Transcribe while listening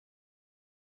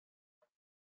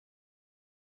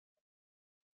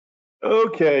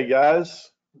Okay, guys.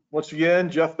 Once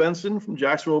again, Jeff Benson from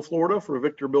Jacksonville, Florida for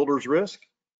Victor Builders Risk.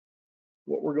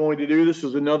 What we're going to do, this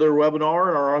is another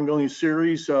webinar in our ongoing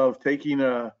series of taking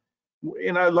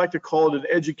and I'd like to call it an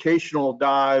educational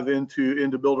dive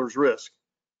into Builders Risk.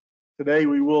 Today,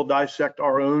 we will dissect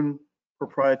our own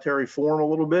proprietary form a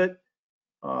little bit,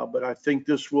 but I think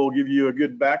this will give you a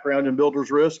good background in Builders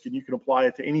Risk, and you can apply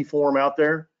it to any form out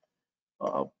there.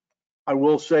 I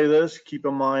will say this, keep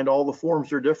in mind all the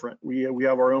forms are different. We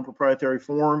have our own proprietary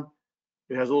form.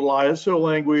 It has a little ISO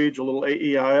language, a little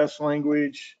AEIS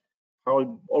language.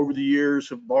 Probably over the years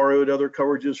have borrowed other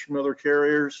coverages from other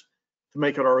carriers to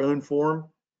make it our own form.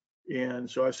 And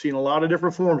so I've seen a lot of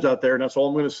different forms out there, and that's all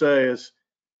I'm going to say is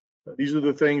these are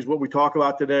the things, what we talk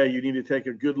about today. You need to take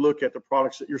a good look at the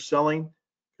products that you're selling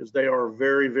because they are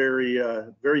very,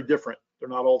 very different. They're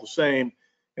not all the same.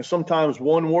 And sometimes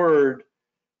one word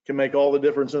can make all the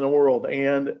difference in the world,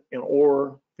 and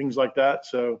or things like that.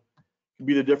 So it can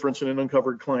be the difference in an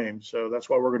uncovered claim. So that's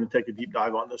why we're going to take a deep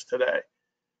dive on this today.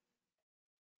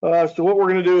 So what we're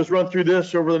going to do is run through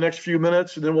this over the next few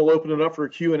minutes, and then we'll open it up for a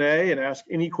Q&A and ask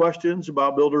any questions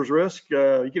about Builders Risk.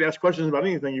 You can ask questions about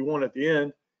anything you want at the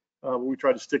end, but we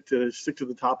try to stick to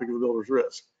the topic of Builders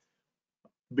Risk.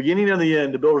 Beginning and the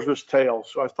end, the Builders Risk tale.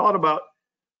 So I thought about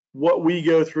what we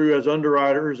go through as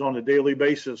underwriters on a daily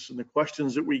basis and the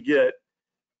questions that we get.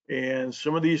 And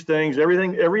some of these things,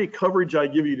 every coverage I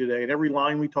give you today and every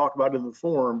line we talk about in the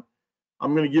form,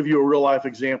 I'm going to give you a real life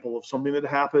example of something that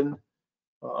happened.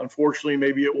 Unfortunately,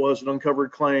 maybe it was an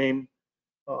uncovered claim.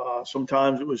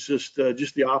 Sometimes it was just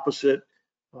the opposite.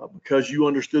 Because you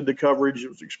understood the coverage, it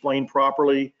was explained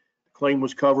properly, the claim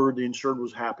was covered, the insured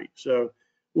was happy. So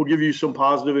we'll give you some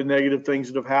positive and negative things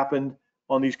that have happened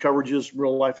on these coverages,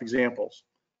 real life examples.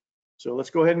 So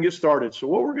let's go ahead and get started. So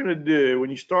what we're going to do when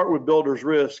you start with Builders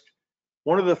Risk,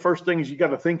 one of the first things you got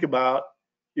to think about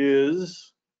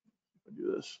is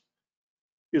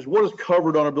what is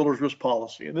covered on a Builders Risk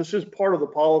policy. And this is part of the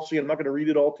policy. I'm not going to read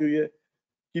it all to you.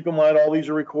 Keep in mind, all these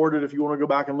are recorded. If you want to go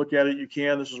back and look at it, you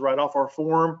can. This is right off our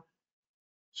form.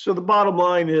 So the bottom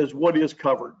line is what is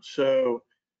covered. So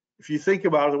if you think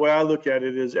about it, the way I look at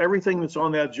it is everything that's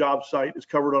on that job site is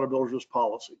covered on a Builders Risk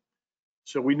policy.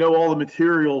 So we know all the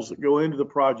materials that go into the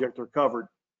project are covered.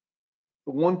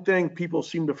 The one thing people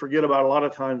seem to forget about a lot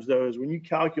of times, though, is when you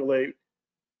calculate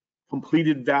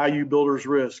completed value Builders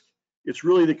Risk, it's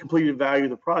really the completed value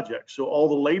of the project. So all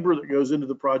the labor that goes into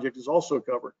the project is also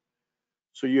covered.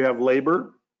 So you have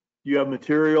labor, you have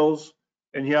materials,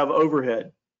 and you have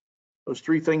overhead. Those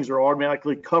three things are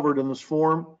automatically covered in this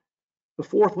form. The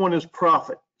fourth one is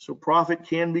profit. So profit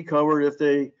can be covered if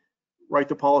they write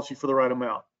the policy for the right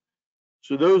amount.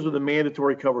 So those are the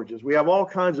mandatory coverages. We have all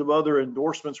kinds of other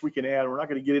endorsements we can add. We're not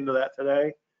going to get into that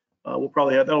today. We'll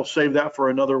probably have, that'll save that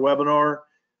for another webinar.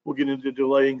 We'll get into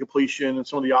delay and completion and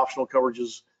some of the optional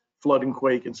coverages, flood and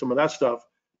quake and some of that stuff.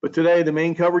 But today, the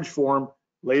main coverage form,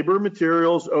 labor,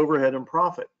 materials, overhead, and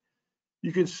profit.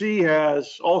 You can see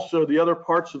has also the other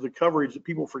parts of the coverage that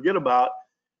people forget about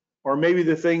are maybe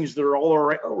the things that are all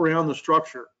around the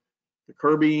structure, the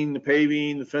curbing, the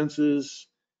paving, the fences,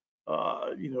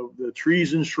 the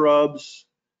trees and shrubs.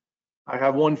 I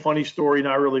have one funny story,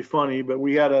 not really funny, but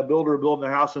we had a builder building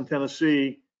a house in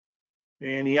Tennessee,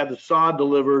 and he had the sod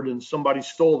delivered, and somebody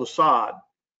stole the sod.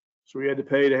 So we had to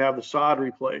pay to have the sod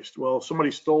replaced. Well, somebody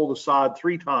stole the sod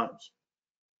 3 times.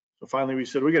 So finally we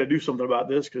said, we got to do something about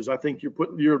this because I think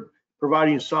you're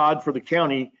providing sod for the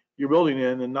county you're building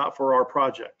in and not for our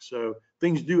project. So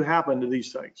things do happen to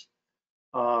these things.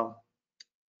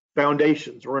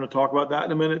 Foundations, we're going to talk about that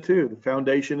in a minute too. The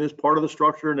foundation is part of the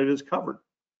structure and it is covered.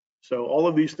 So all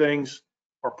of these things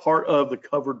are part of the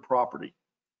covered property.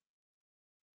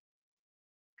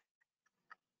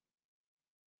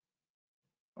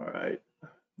 All right,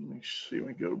 let me see,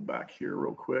 we go back here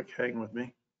real quick, hang with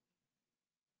me.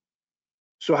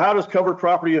 So how does covered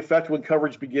property affect when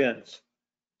coverage begins?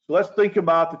 So let's think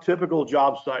about the typical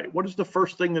job site. What is the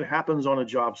first thing that happens on a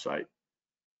job site?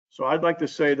 So I'd like to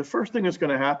say the first thing that's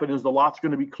going to happen is the lot's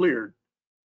going to be cleared.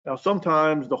 Now,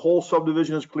 sometimes the whole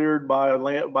subdivision is cleared by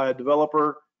a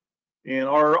developer, and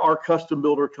our custom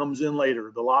builder comes in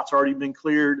later. The lot's already been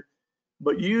cleared,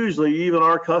 but usually even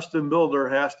our custom builder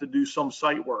has to do some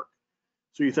site work.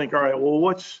 So you think, all right, well,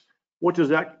 what does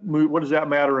that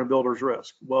matter in Builders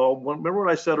Risk? Well, remember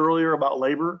what I said earlier about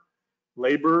labor?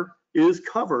 Labor is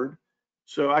covered.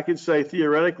 So I could say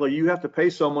theoretically, you have to pay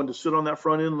someone to sit on that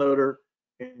front end loader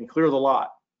and clear the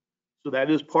lot. So that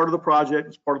is part of the project.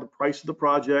 It's part of the price of the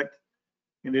project,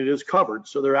 and it is covered.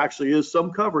 So there actually is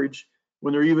some coverage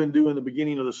when they're even doing the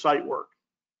beginning of the site work.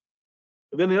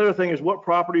 But then the other thing is what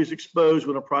property is exposed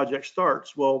when a project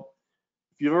starts. Well,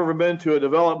 if you've ever been to a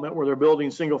development where they're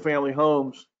building single family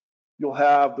homes, you'll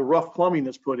have the rough plumbing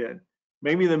that's put in.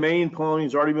 Maybe the main plumbing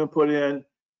has already been put in,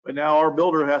 but now our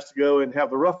builder has to go and have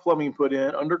the rough plumbing put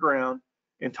in underground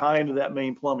and tie into that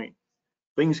main plumbing.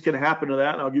 Things can happen to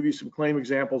that, and I'll give you some claim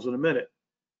examples in a minute.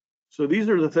 So these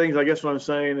are the things, I guess what I'm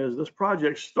saying is this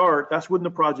project start, that's when the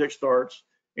project starts,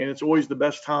 and it's always the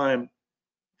best time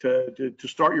to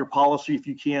start your policy if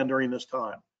you can during this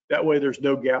time. That way there's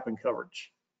no gap in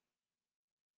coverage.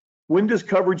 When does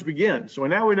coverage begin? So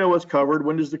now we know what's covered.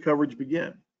 When does the coverage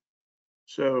begin?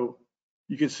 So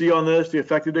you can see on this the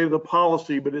effective date of the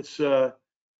policy, but it's the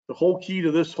whole key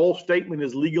to this whole statement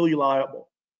is legally liable.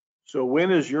 So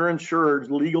when is your insured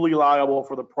legally liable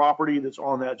for the property that's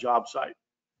on that job site?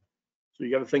 So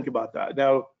you got to think about that.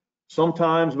 Now,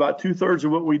 sometimes about 2/3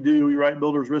 of what we do, we write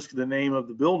builder's risk in the name of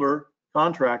the builder,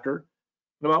 contractor,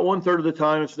 and about 1/3 of the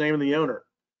time it's the name of the owner.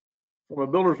 From a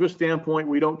builder's risk standpoint,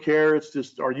 we don't care. It's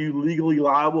just, are you legally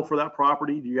liable for that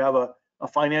property? Do you have a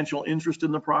financial interest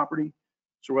in the property?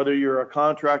 So whether you're a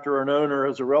contractor or an owner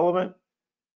is irrelevant.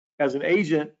 As an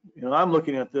agent, I'm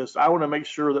looking at this, I want to make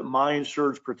sure that my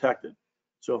insured's protected.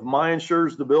 So if my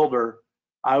insured's the builder,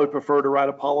 I would prefer to write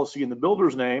a policy in the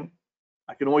builder's name.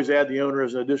 I can always add the owner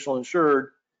as an additional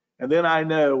insured. And then I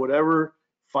know whatever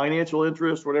financial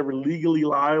interest, whatever legally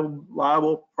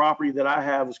liable property that I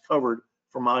have is covered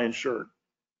for my insured.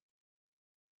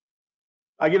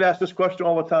 I get asked this question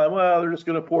all the time. Well, they're just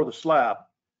going to pour the slab.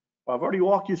 Well, I've already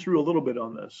walked you through a little bit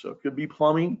on this. So it could be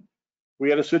plumbing. We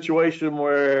had a situation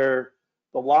where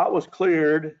the lot was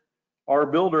cleared. Our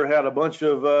builder had a bunch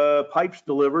of pipes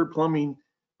delivered, plumbing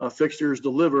fixtures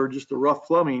delivered, just the rough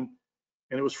plumbing.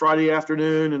 And it was Friday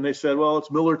afternoon, and they said, well,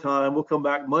 it's Miller time. We'll come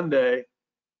back Monday,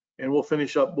 and we'll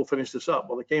finish this up.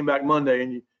 Well, they came back Monday,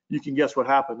 and you can guess what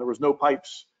happened. There was no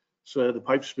pipes. So the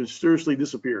pipes mysteriously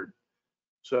disappeared.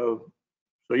 So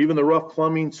even the rough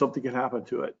plumbing, something can happen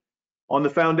to it. On the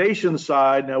foundation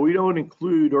side, now we don't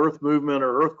include earth movement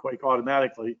or earthquake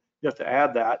automatically. You have to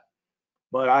add that.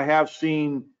 But I have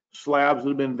seen slabs that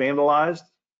have been vandalized.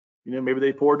 Maybe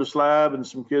they poured the slab and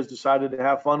some kids decided to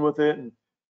have fun with it and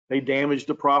they damaged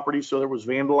the property, so it was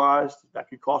vandalized. That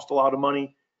could cost a lot of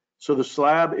money. So the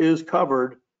slab is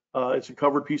covered. It's a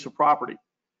covered piece of property.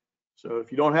 So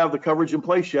if you don't have the coverage in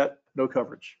place yet, no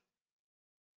coverage.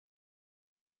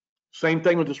 Same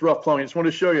thing with this rough plumbing. I just want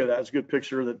to show you that. It's a good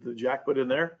picture that Jack put in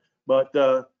there. But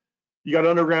you got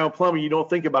underground plumbing, you don't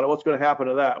think about it. What's going to happen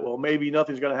to that? Well, maybe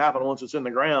nothing's going to happen once it's in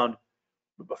the ground.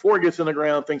 But before it gets in the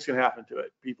ground, things can happen to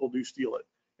it. People do steal it,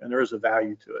 and there is a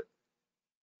value to it.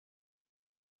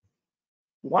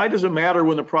 Why does it matter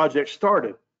when the project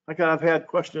started? I've had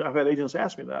agents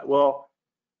ask me that. Well,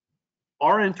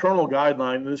 our internal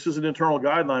guideline, this is an internal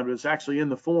guideline, but it's actually in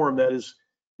the form that is,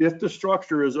 if the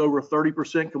structure is over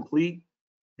 30% complete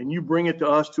and you bring it to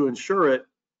us to insure it,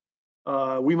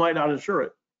 we might not insure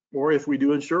it. Or if we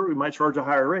do insure it, we might charge a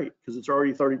higher rate because it's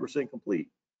already 30% complete.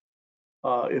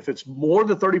 If it's more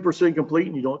than 30% complete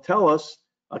and you don't tell us,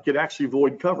 I could actually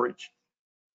void coverage.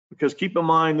 Because keep in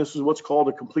mind, this is what's called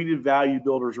a completed value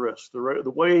builder's risk.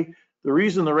 The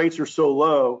reason the rates are so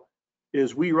low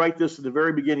is we write this at the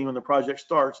very beginning when the project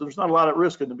starts. So there's not a lot at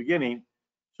risk in the beginning.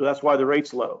 So that's why the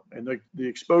rate's low. And the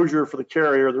exposure for the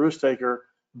carrier, the risk taker,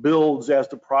 builds as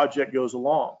the project goes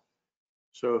along.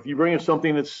 So if you bring in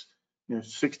something that's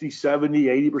 60, 70,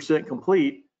 80%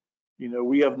 complete,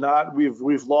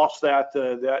 we've lost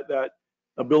that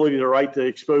ability to write the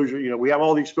exposure. We have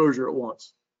all the exposure at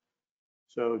once.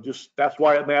 So that's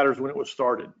why it matters when it was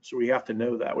started. So we have to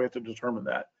know that. We have to determine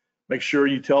that. Make sure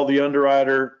you tell the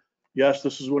underwriter, yes,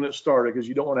 this is when it started, because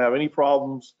you don't want to have any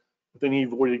problems with any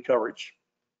voided coverage.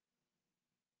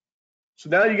 So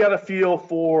now you got a feel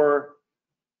for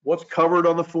what's covered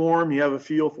on the form. You have a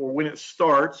feel for when it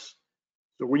starts,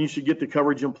 so when you should get the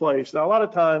coverage in place. Now, a lot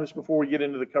of times before we get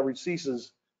into the coverage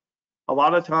ceases, a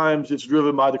lot of times it's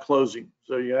driven by the closing.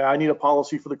 So yeah, I need a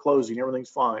policy for the closing. Everything's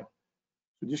fine.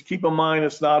 So just keep in mind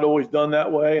it's not always done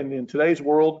that way. And in today's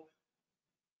world,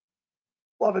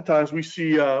 a lot of times we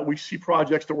see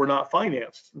projects that were not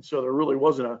financed, and so there really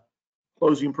wasn't a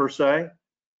closing per se.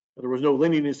 There was no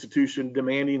lending institution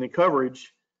demanding the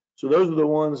coverage. So those are the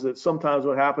ones that sometimes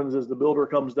what happens is the builder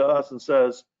comes to us and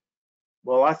says,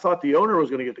 well, I thought the owner was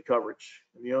going to get the coverage.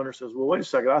 And the owner says, well, wait a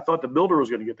second, I thought the builder was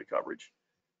going to get the coverage.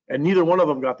 And neither one of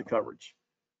them got the coverage.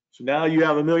 So now you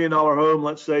have $1 million home,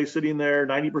 let's say, sitting there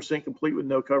 90% complete with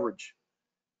no coverage.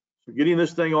 So getting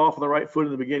this thing off on the right foot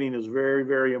in the beginning is very,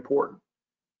 very important.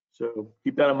 So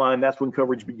keep that in mind. That's when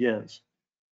coverage begins.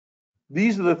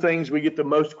 These are the things we get the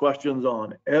most questions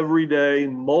on every day,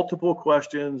 multiple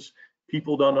questions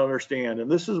people don't understand. And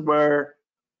this is where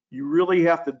you really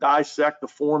have to dissect the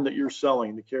form that you're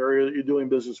selling, the carrier that you're doing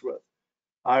business with.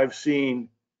 I've seen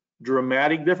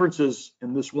dramatic differences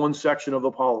in this one section of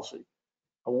the policy.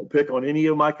 I won't pick on any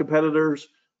of my competitors.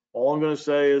 All I'm going to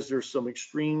say is there's some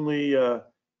extremely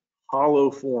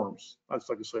hollow forms. I just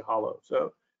like to say hollow.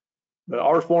 So, but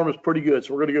our form is pretty good.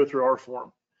 So we're going to go through our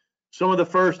form. Some of the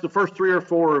first 3 or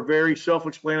 4 are very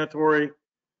self-explanatory.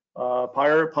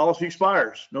 Pirate policy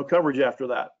expires, no coverage after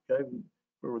that. Okay,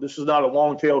 remember, this is not a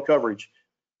long tail coverage.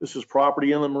 This is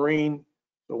property inland marine.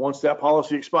 So once that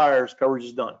policy expires, coverage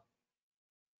is done.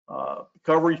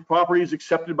 Coverage property is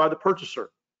accepted by the purchaser.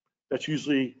 That's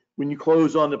usually when you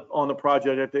close on the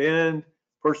project at the end.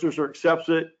 Purchaser accepts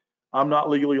it. I'm not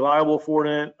legally liable for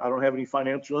it. I don't have any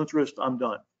financial interest. I'm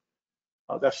done.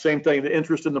 That's the same thing. The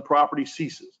interest in the property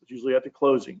ceases. It's usually at the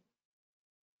closing.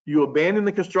 You abandon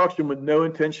the construction with no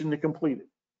intention to complete it.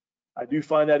 I do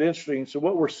find that interesting. So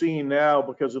what we're seeing now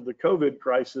because of the COVID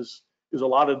crisis is a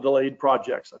lot of delayed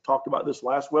projects. I talked about this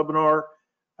last webinar.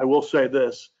 I will say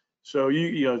this. So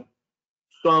you know,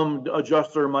 some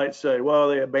adjuster might say, well,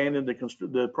 they abandoned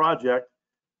the project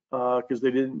because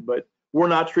they didn't, but we're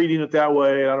not treating it that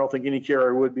way. I don't think any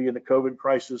carrier would be in the COVID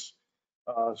crisis.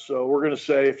 So we're going to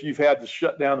say if you've had to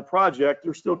shut down the project,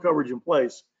 there's still coverage in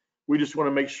place. We just want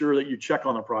to make sure that you check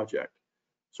on the project.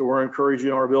 So we're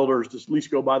encouraging our builders to at least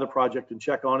go by the project and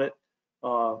check on it.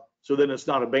 So then it's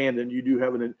not abandoned.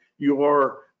 You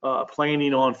are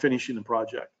planning on finishing the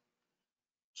project.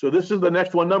 So this is the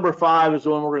next one. Number 5 is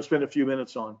the one we're going to spend a few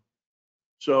minutes on.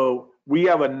 So we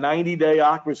have a 90-day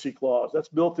occupancy clause. That's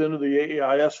built into the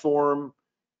AEIS form.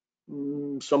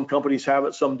 Some companies have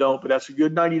it, some don't, but that's a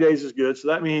good 90 days is good. So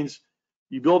that means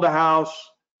you build a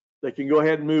house, they can go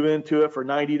ahead and move into it for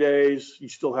 90 days. You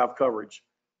still have coverage,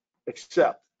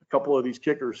 except a couple of these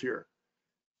kickers here.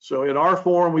 So in our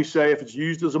form, we say if it's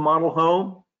used as a model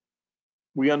home,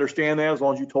 we understand that as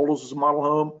long as you told us it's a model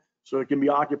home, so it can be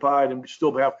occupied and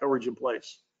still have coverage in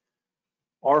place.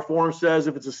 Our form says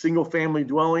if it's a single family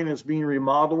dwelling and it's being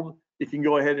remodeled, it can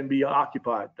go ahead and be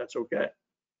occupied. That's okay.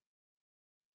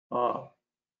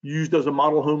 Used as a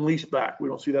model home lease back. We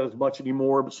don't see that as much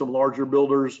anymore, but some larger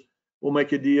builders will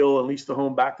make a deal and lease the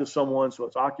home back to someone so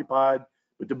it's occupied,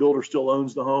 but the builder still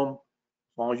owns the home.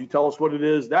 As long as you tell us what it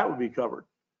is, that would be covered.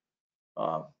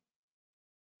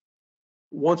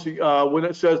 When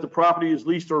it says the property is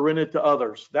leased or rented to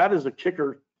others, that is a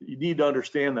kicker. You need to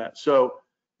understand that. So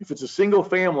if it's a single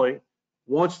family,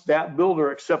 once that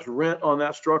builder accepts rent on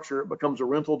that structure, it becomes a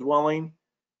rental dwelling.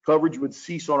 Coverage would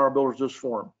cease on our builders this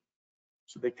form.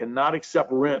 So they cannot accept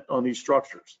rent on these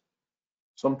structures.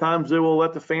 Sometimes they will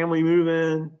let the family move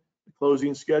in, the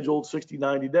closing scheduled 60,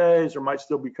 90 days, there might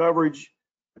still be coverage.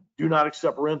 Do not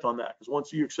accept rent on that, because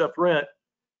once you accept rent,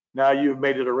 now you've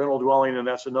made it a rental dwelling, and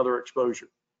that's another exposure.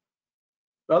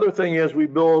 The other thing is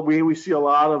we see a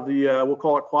lot of the, we'll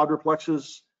call it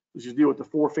quadruplexes. This is deal with the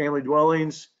 4 family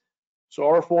dwellings. So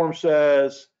our form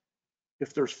says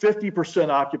if there's 50%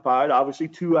 occupied, obviously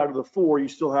 2 out of the 4, you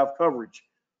still have coverage.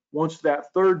 Once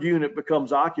that 3rd unit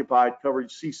becomes occupied,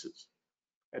 coverage ceases.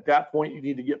 At that point, you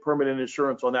need to get permanent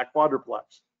insurance on that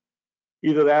quadruplex.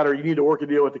 Either that or you need to work a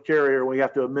deal with the carrier and we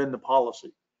have to amend the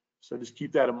policy. So just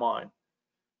keep that in mind.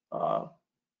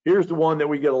 Here's the one that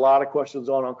we get a lot of questions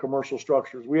on commercial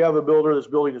structures. We have a builder that's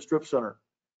building a strip center,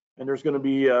 and there's going to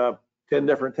be 10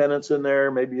 different tenants in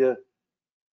there, maybe I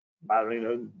don't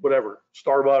know, whatever,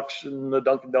 Starbucks and the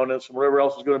Dunkin' Donuts and whatever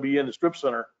else is going to be in the strip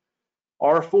center.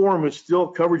 Our form is still,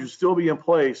 coverage would still be in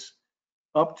place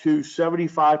up to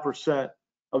 75%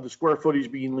 of the square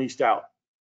footage being leased out.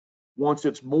 Once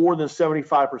it's more than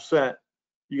 75%,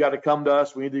 you got to come to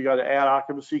us. We either got to add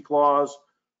occupancy clause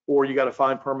or you got to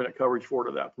find permanent coverage for it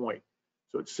at that point.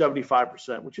 So it's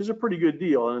 75%, which is a pretty good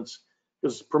deal. And it's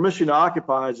because permission to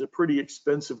occupy is a pretty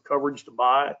expensive coverage to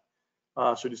buy.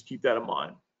 So just keep that in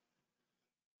mind.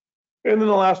 And then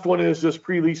the last one is this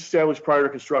pre-lease established prior to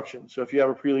construction. So if you have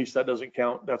a pre-lease, that doesn't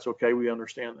count. That's okay. We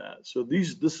understand that. So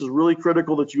this is really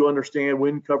critical that you understand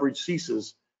when coverage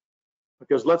ceases.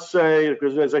 Because let's say,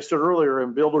 because as I said earlier,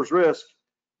 in builder's risk,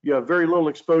 you have very little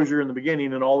exposure in the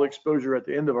beginning and all the exposure at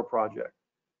the end of a project.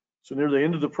 So near the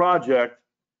end of the project,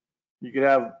 you could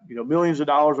have millions of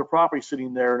dollars of property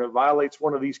sitting there and it violates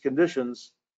one of these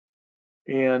conditions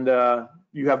and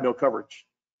you have no coverage.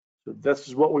 So this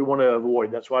is what we want to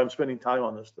avoid. That's why I'm spending time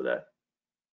on this today.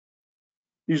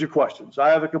 These are questions. I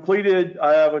have completed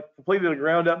a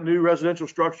ground up new residential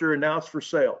structure and now it's for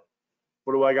sale.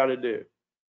 What do I got to do?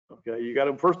 Okay,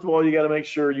 first of all, you got to make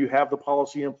sure you have the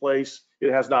policy in place.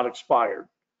 It has not expired.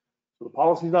 So the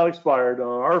policy's not expired. On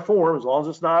our form, as long as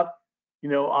it's not,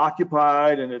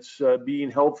 occupied and it's being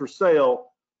held for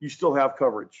sale, you still have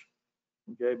coverage.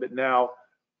 Okay, but now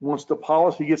once the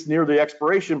policy gets near the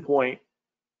expiration point,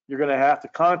 you're going to have to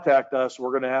contact us.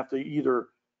 We're going to have to either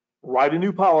write a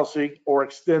new policy or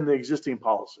extend the existing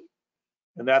policy.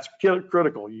 And that's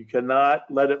critical. You cannot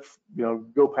let it,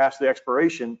 go past the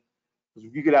expiration,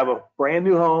 because you could have a brand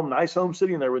new home, nice home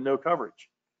sitting there with no coverage.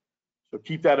 So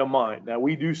keep that in mind. Now,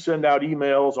 we do send out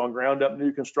emails on ground up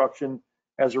new construction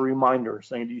as a reminder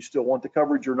saying, do you still want the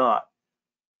coverage or not?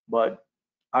 But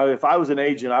if I was an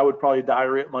agent, I would probably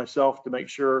diary it myself to make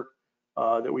sure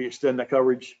that we extend that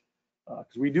coverage,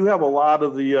 because we do have a lot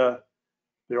of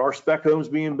there are spec homes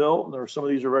being built, and some of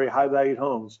these are very high valued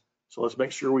homes. So let's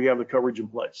make sure we have the coverage in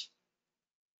place.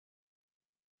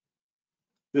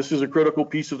 This is a critical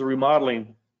piece of the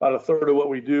remodeling. About a third of what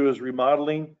we do is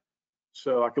remodeling.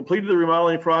 So I completed the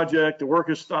remodeling project, the work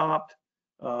has stopped,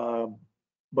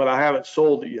 but I haven't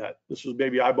sold it yet. This was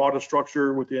maybe I bought a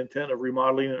structure with the intent of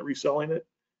remodeling and reselling it.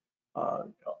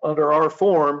 Under our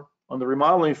form, on the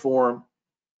remodeling form,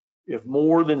 if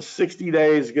more than 60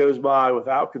 days goes by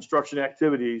without construction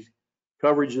activities,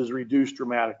 coverage is reduced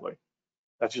dramatically.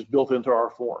 That's just built into our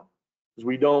form. Because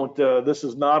we don't, this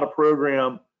is not a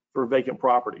program for vacant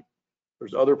property.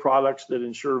 There's other products that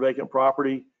insure vacant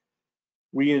property.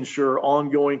 We insure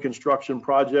ongoing construction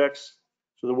projects.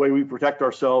 So the way we protect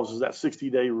ourselves is that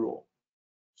 60-day rule.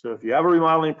 So if you have a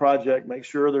remodeling project, make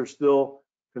sure there's still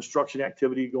construction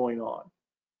activity going on.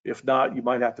 If not, you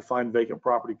might have to find vacant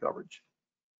property coverage.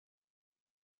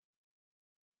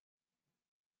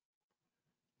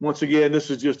 Once again, this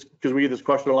is just because we get this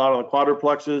question a lot on the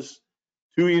quadruplexes.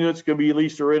 2 units can be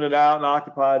leased or rented out and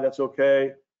occupied, that's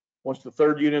okay. Once the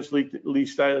third unit's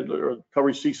leased out, or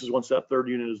coverage ceases once that third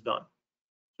unit is done.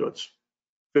 So it's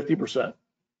 50%.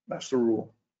 That's the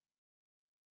rule.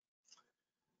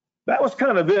 That was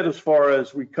kind of it as far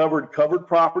as we covered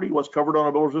property, what's covered on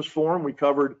a builder's risk form. We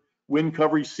covered when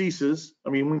coverage ceases,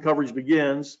 when coverage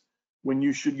begins, when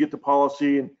you should get the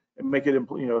policy and make it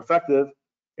effective.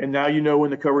 And now you know when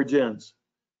the coverage ends.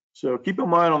 So keep in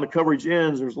mind on the coverage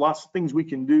ends, there's lots of things we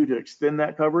can do to extend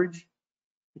that coverage.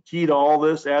 The key to all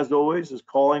this, as always, is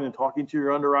calling and talking to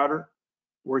your underwriter.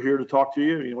 We're here to talk to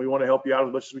you, and we want to help you out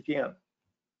as much as we can.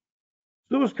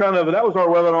 So that was our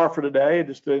webinar for today.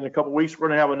 Just in a couple of weeks, we're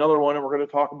going to have another one, and we're going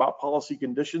to talk about policy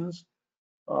conditions.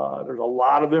 There's a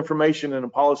lot of information in the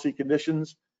policy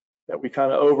conditions that we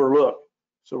kind of overlook.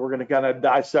 So we're going to kind of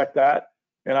dissect that.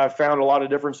 And I've found a lot of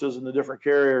differences in the different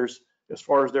carriers as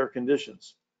far as their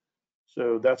conditions.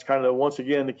 So that's kind of, once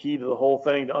again, the key to the whole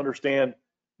thing, to understand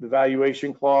the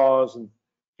valuation clause and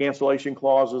cancellation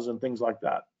clauses and things like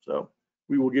that. So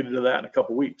we will get into that in a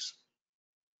couple of weeks.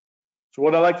 So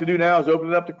what I'd like to do now is open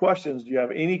it up to questions. Do you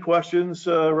have any questions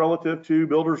relative to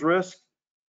builder's risk?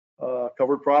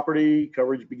 Covered property,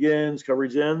 coverage begins,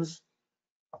 coverage ends.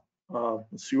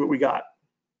 Let's see what we got.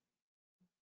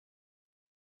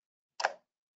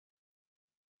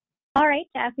 All right,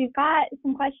 Jeff, we've got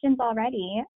some questions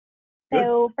already.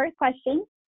 So good. First question,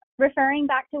 referring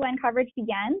back to when coverage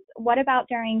begins, what about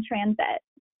during transit?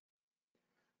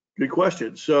 Good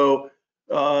question. So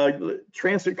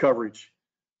transit coverage,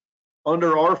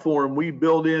 under our form, we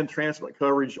build in transit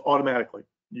coverage automatically.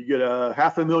 You get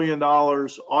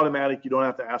 $500,000 automatic. You don't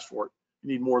have to ask for it.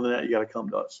 You need more than that, you got to come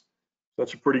to us.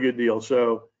 That's a pretty good deal.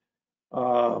 So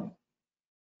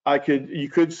you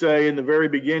could say in the very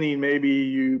beginning, maybe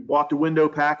you bought the window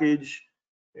package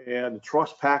and the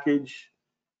truss package,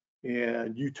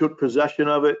 and you took possession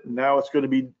of it, and now it's going to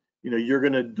be, you're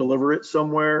going to deliver it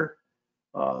somewhere.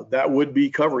 That would be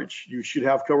coverage. You should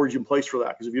have coverage in place for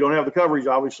that, because if you don't have the coverage,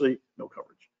 obviously no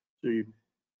coverage. So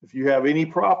if you have any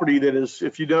property that is,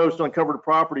 if you notice on covered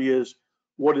property, is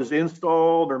what is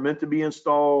installed or meant to be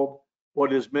installed,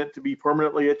 what is meant to be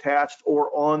permanently attached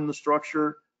or on the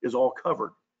structure is all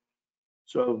covered.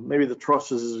 So maybe the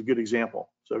trusses is a good example.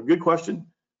 So good question.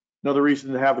 Another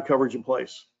reason to have the coverage in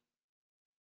place.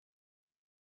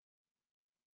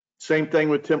 Same thing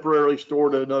with temporarily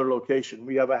stored at another location.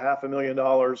 We have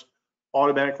 $500,000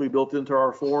 automatically built into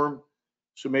our form.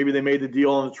 So maybe they made the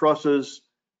deal on the trusses.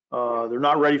 They're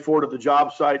not ready for it at the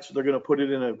job site, so they're going to put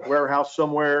it in a warehouse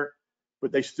somewhere,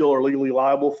 but they still are legally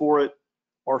liable for it.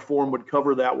 Our form would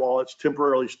cover that while it's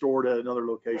temporarily stored at another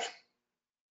location.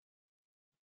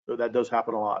 So that does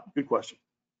happen a lot. Good question.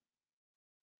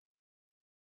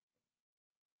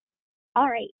 All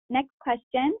right, next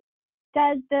question.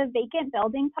 Does the vacant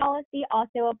building policy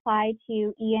also apply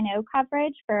to E&O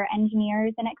coverage for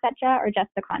engineers and et cetera, or just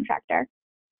the contractor?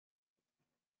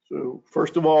 So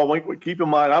first of all, keep in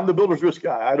mind, I'm the builder's risk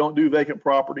guy. I don't do vacant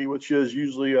property, which is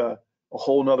usually a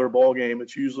whole nother ballgame.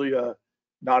 It's usually a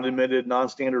non-admitted,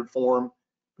 non-standard form.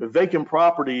 The vacant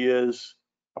property is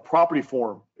a property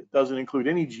form. It doesn't include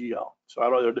any GL.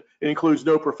 So it includes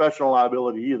no professional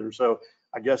liability either. So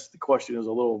I guess the question is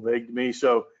a little vague to me.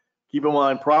 So keep in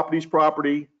mind, property's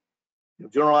property,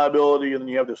 general liability, and then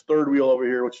you have this third wheel over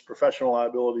here, which is professional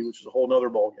liability, which is a whole nother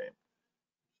ballgame.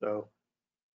 So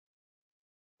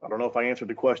I don't know if I answered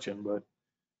the question, but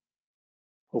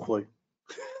hopefully,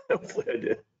 hopefully I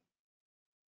did.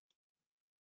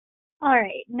 All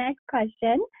right, next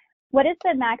question. What is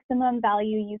the maximum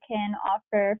value you can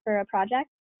offer for a project?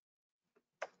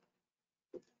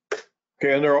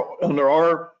 Okay, and there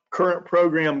are current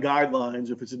program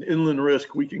guidelines. If it's an inland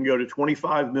risk, we can go to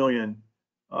 25 million,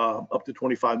 up to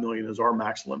 25 million is our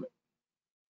max limit.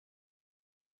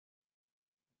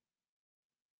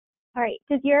 All right,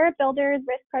 does your builder's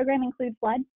risk program include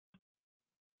flood?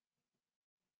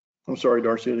 I'm sorry,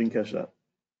 Darcy, I didn't catch that.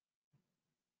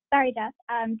 Sorry, Jeff.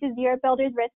 Does your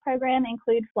builder's risk program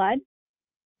include flood?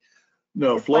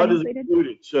 No, flood is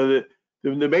included. So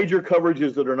the major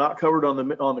coverages that are not covered on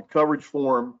the coverage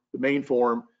form, the main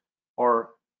form,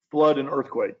 are flood and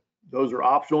earthquake. Those are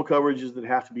optional coverages that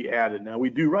have to be added. Now we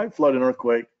do write flood and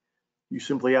earthquake. You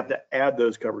simply have to add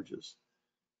those coverages.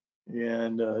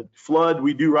 And flood,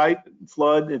 we do write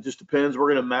flood. It just depends.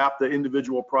 We're going to map the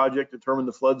individual project, determine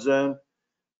the flood zone,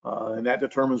 and that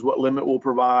determines what limit we'll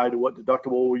provide, what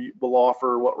deductible we will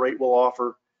offer, what rate we'll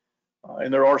offer.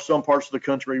 And there are some parts of the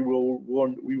country we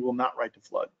will not write the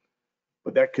flood,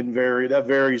 but that can vary. That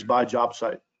varies by job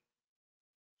site.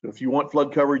 So if you want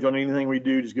flood coverage on anything we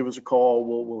do, just give us a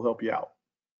call. We'll help you out.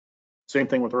 Same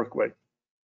thing with earthquake.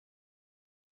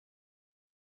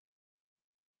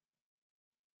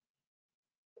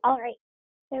 All right.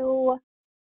 So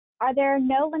are there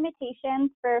no limitations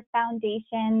for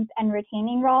foundations and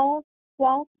retaining walls?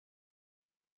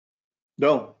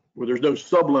 No, well, there's no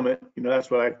sublimit. That's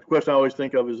the question I always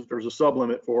think of is if there's a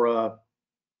sublimit for,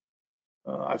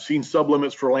 I've seen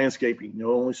sublimits for landscaping,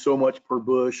 only so much per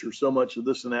bush or so much of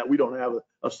this and that. We don't have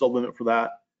a sublimit for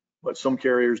that, but some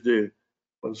carriers do.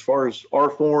 But as far as our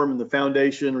form and the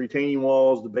foundation, retaining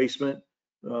walls, the basement,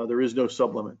 there is no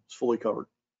sublimit. It's fully covered.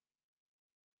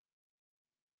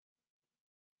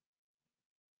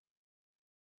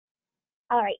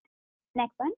 All right,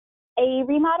 next one. A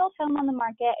remodeled home on the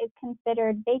market is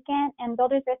considered vacant and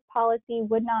builder's risk policy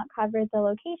would not cover the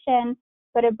location,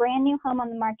 but a brand new home on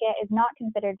the market is not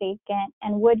considered vacant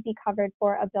and would be covered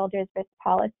for a builder's risk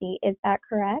policy. Is that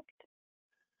correct?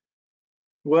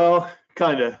 Well,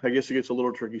 kind of. I guess it gets a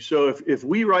little tricky. So if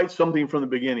we write something from the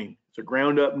beginning, it's a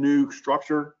ground up new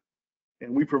structure,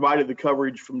 and we provided the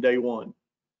coverage from day one.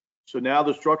 So now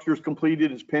the structure is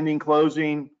completed, it's pending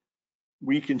closing.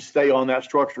 We can stay on that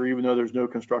structure even though there's no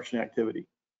construction activity.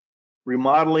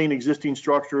 Remodeling existing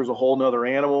structure is a whole nother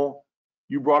animal.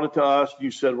 You brought it to us, you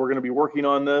said we're going to be working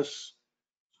on this.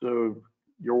 So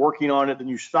you're working on it, then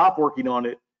you stop working on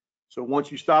it. So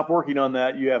once you stop working on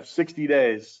that, you have 60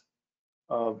 days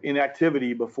of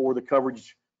inactivity before the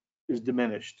coverage is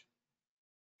diminished,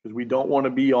 because we don't want to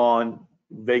be on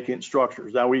vacant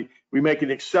structures. Now we make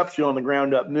an exception on the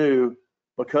ground up new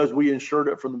because we insured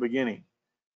it from the beginning.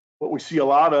 What we see a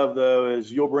lot of though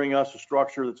is you'll bring us a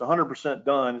structure that's 100%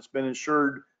 done, it's been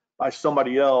insured by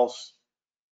somebody else,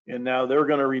 and now they're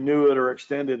going to renew it or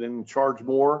extend it and charge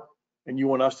more, and you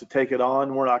want us to take it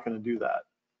on. We're not going to do that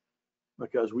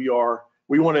because we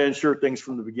want to insure things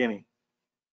from the beginning.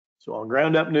 So on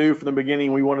ground up new from the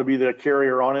beginning, we want to be the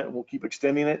carrier on it, and we'll keep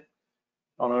extending it.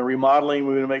 On a remodeling,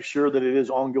 we want to make sure that it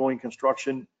is ongoing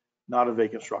construction, not a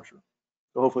vacant structure.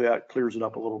 So hopefully that clears it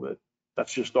up a little bit.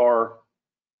 That's just our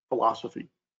philosophy.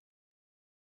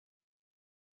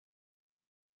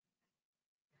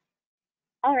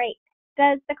 All right.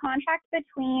 Does the contract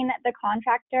between the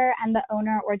contractor and the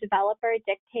owner or developer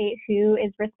dictate who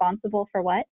is responsible for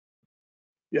what?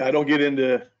 Yeah, I don't get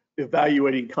into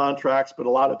evaluating contracts, but a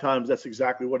lot of times that's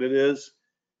exactly what it is.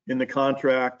 In the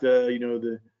contract,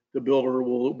 the builder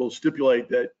will stipulate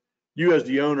that you as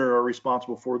the owner are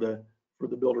responsible for the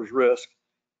builder's risk.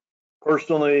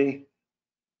 Personally,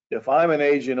 if I'm an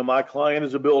agent and my client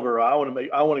is a builder, I want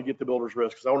to get the builder's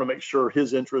risk because I want to make sure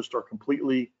his interests are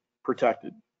completely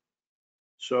protected.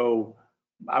 So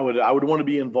I would want to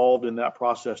be involved in that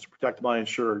process to protect my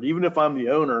insured, even if I'm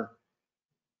the owner.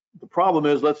 The problem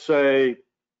is, let's say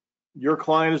your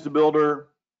client is the builder,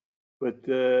 but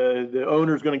the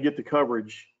owner is going to get the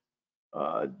coverage.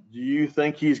 Do you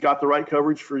think he's got the right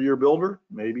coverage for your builder?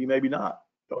 Maybe, maybe not.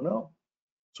 Don't know.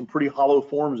 Some pretty hollow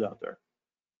forms out there.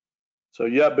 So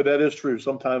yeah, but that is true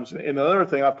sometimes. And another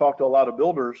thing, I've talked to a lot of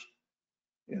builders,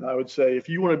 and I would say if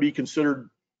you want to be considered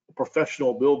a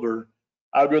professional builder,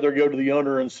 I'd rather go to the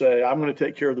owner and say, I'm going to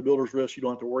take care of the builder's risk. You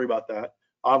don't have to worry about that.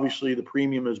 Obviously, the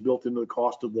premium is built into the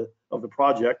cost of the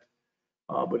project,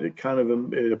 but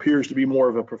it appears to be more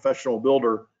of a professional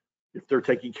builder if they're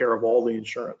taking care of all the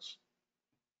insurance.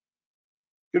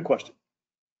 Good question.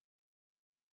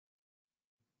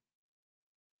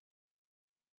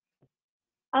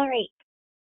 All right.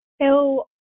 So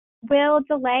will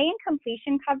delay in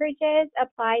completion coverages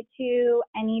apply to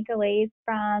any delays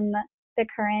from the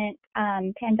current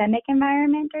pandemic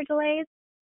environment or delays?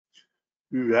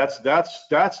 Ooh, that's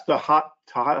the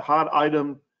hot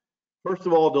item. First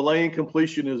of all, delay in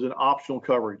completion is an optional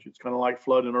coverage. It's kind of like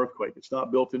flood and earthquake. It's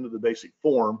not built into the basic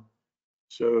form.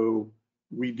 So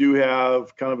we do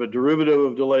have kind of a derivative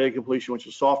of delay in completion, which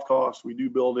is soft cost. We do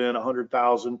build in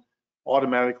 100,000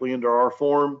 automatically into our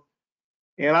form.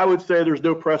 And I would say there's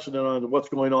no precedent on what's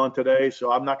going on today,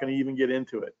 so I'm not going to even get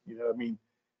into it. You know, I mean,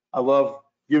 I love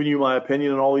giving you my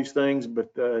opinion on all these things, but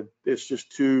it's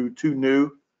just too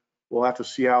new. We'll have to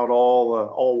see how it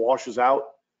all washes out.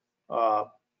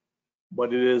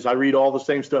 But it is, I read all the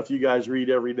same stuff you guys read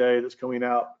every day that's coming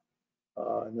out.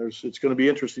 And it's going to be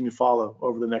interesting to follow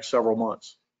over the next several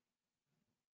months.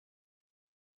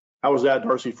 How was that,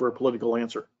 Darcy, for a political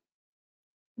answer?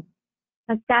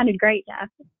 That sounded great, Jeff.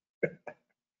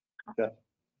 Yeah.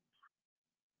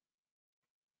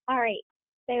 All right.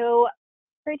 So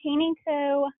pertaining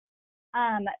to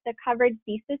the coverage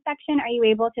thesis section, are you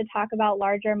able to talk about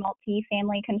larger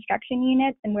multi-family construction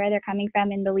units and where they're coming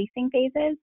from in the leasing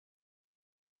phases?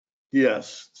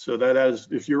 Yes. So that is,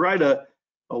 if you write a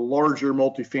larger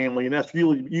multifamily, and that's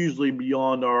usually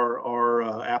beyond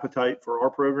our appetite for our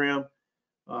program,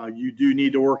 you do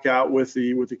need to work out with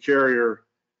the carrier.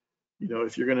 You know,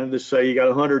 if you're going to just say you got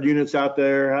 100 units out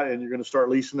there and you're going to start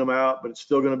leasing them out, but it's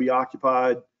still going to be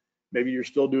occupied, maybe you're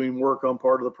still doing work on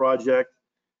part of the project,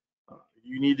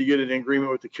 you need to get an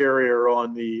agreement with the carrier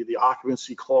on the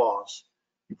occupancy clause.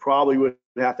 You probably would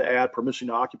have to add permission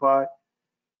to occupy.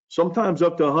 Sometimes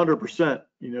up to 100%,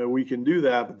 you know, we can do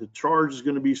that, but the charge is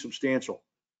going to be substantial.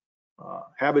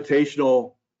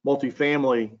 Habitational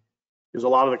multifamily is a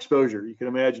lot of exposure. You can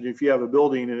imagine if you have a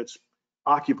building and it's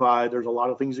occupied, there's a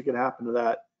lot of things that can happen to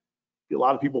that. A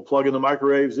lot of people plugging the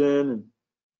microwaves in and,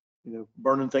 you know,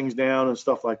 burning things down and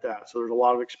stuff like that. So there's a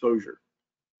lot of exposure.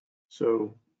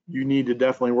 So you need to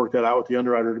definitely work that out with the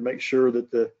underwriter to make sure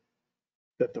that the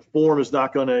form is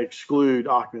not going to exclude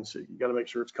occupancy. You got to make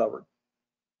sure it's covered.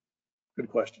 Good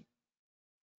question.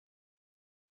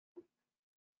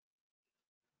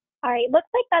 All right, looks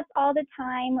like that's all the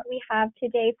time we have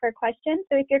today for questions.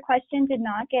 So if your question did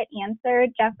not get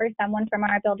answered, Jeff or someone from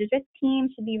our Builders Risk team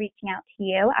should be reaching out to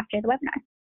you after the webinar.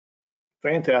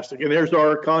 Fantastic. And there's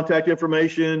our contact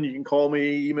information. You can call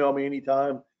me, email me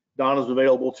anytime. Donna's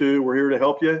available too. We're here to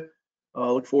help you.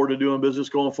 Look forward to doing business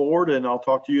going forward, and I'll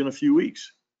talk to you in a few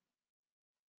weeks.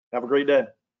 Have a great day.